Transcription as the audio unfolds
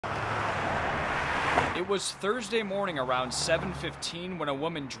It was Thursday morning around 7:15 when a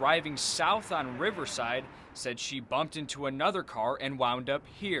woman driving south on Riverside said she bumped into another car and wound up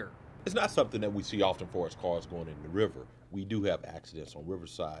here. It's not something that we see often for as cars going in the river. We do have accidents on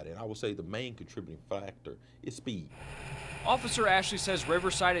Riverside, and I would say the main contributing factor is speed. Officer Ashley says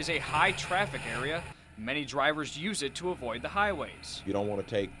Riverside is a high traffic area. Many drivers use it to avoid the highways. You don't want to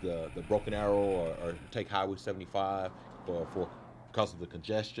take the Broken Arrow or take Highway 75 because of the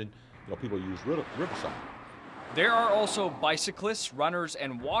congestion. People use Riverside. There are also bicyclists, runners,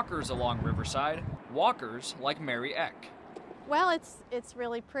 and walkers along Riverside. Walkers like Mary Eck. Well, it's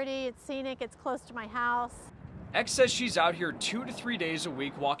really pretty, it's scenic, it's close to my house. Eck says she's out here 2 to 3 days a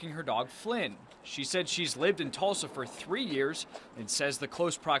week walking her dog Flynn. She said she's lived in Tulsa for 3 years and says the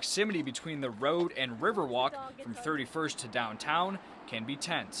close proximity between the road and Riverwalk from 31st to downtown can be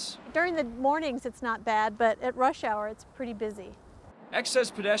tense. During the mornings it's not bad, but at rush hour it's pretty busy. Eck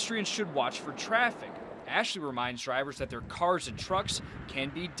says pedestrians should watch for traffic. Ashley reminds drivers that their cars and trucks can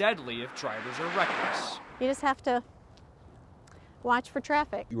be deadly if drivers are reckless. You just have to watch for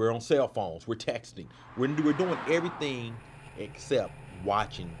traffic. We're on cell phones, we're texting, we're doing everything except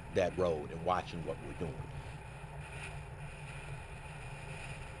watching that road and watching what we're doing.